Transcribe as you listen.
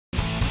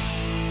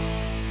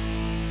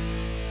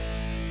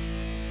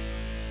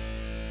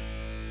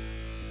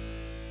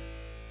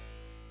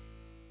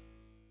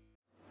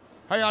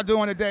How y'all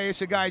doing today? It's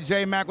your guy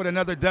J Mac with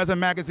another Dozen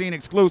Magazine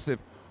exclusive.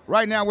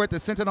 Right now we're at the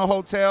Sentinel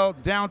Hotel,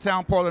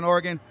 downtown Portland,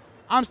 Oregon.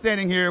 I'm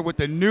standing here with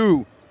the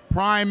new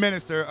Prime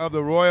Minister of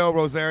the Royal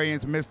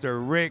Rosarians,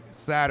 Mr. Rick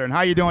Saturn.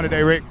 How you doing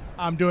today, Rick?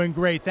 I'm doing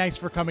great. Thanks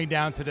for coming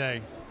down today.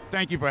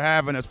 Thank you for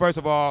having us. First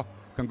of all,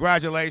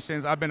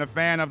 congratulations. I've been a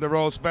fan of the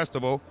Rose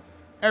Festival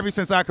ever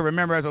since I can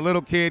remember as a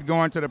little kid,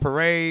 going to the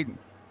parade,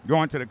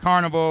 going to the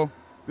carnival.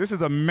 This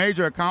is a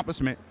major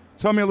accomplishment.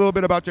 Tell me a little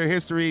bit about your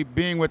history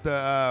being with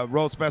the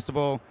Rose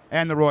Festival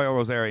and the Royal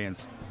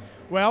Rosarians.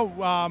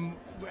 Well,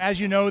 as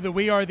you know, that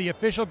we are the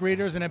official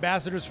greeters and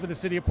ambassadors for the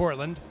city of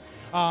Portland.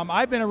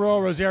 I've been a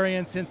Royal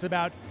Rosarian since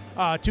about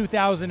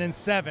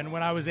 2007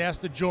 when I was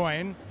asked to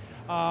join.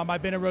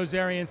 I've been a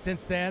Rosarian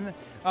since then.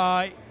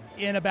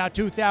 In about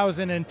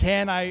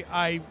 2010,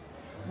 I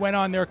went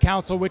on their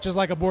council, which is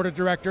like a board of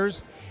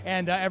directors,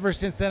 and ever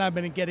since then I've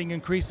been getting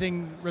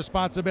increasing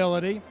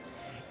responsibility.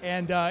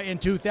 And in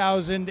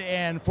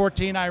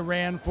 2014, I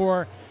ran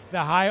for the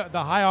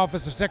high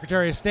office of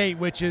Secretary of State,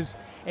 which is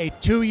a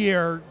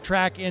 2-year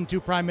track into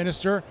Prime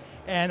Minister,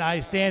 and I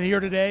stand here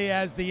today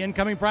as the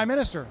incoming Prime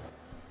Minister.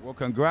 Well,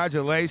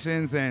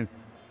 congratulations, and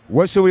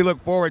what should we look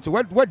forward to?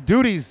 What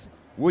duties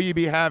will you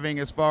be having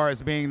as far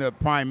as being the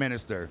Prime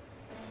Minister?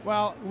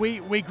 Well,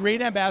 we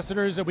greet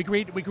ambassadors, we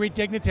greet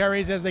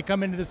dignitaries as they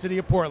come into the city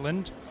of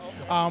Portland.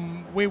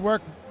 Okay. We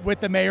work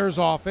with the mayor's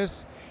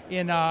office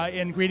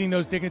in greeting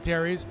those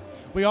dignitaries.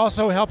 We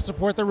also help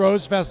support the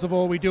Rose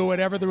Festival. We do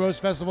whatever the Rose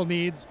Festival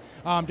needs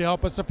to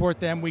help us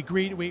support them.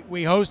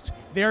 We host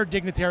their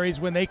dignitaries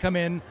when they come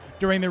in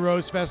during the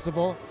Rose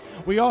Festival.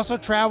 We also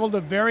travel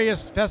to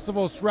various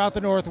festivals throughout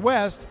the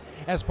Northwest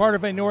as part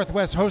of a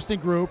Northwest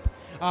hosting group,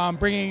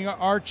 bringing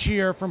our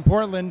cheer from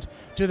Portland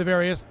to the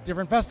various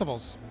different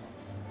festivals.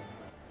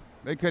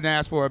 They couldn't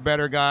ask for a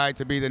better guy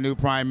to be the new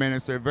Prime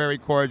Minister. Very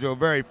cordial,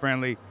 very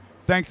friendly.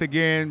 Thanks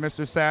again,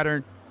 Mr.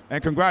 Saturn,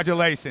 and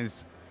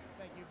congratulations.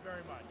 Thank you very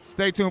much.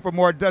 Stay tuned for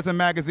more Dozen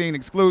Magazine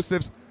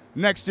exclusives.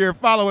 Next year,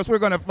 follow us. We're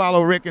going to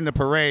follow Rick in the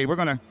parade. We're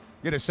going to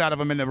get a shot of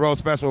him in the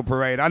Rose Festival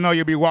parade. I know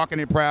you'll be walking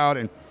it proud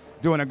and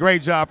doing a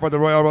great job for the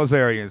Royal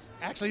Rosarians.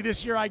 Actually,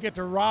 this year I get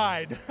to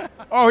ride.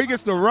 Oh, he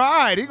gets to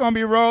ride. He's going to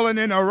be rolling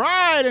in a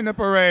ride in the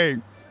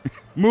parade.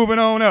 Moving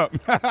on up.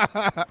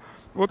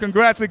 Well,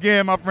 congrats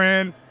again, my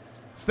friend.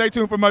 Stay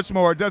tuned for much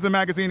more Dozen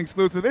Magazine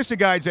exclusive. It's your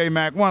guy, J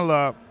Mac. One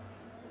love.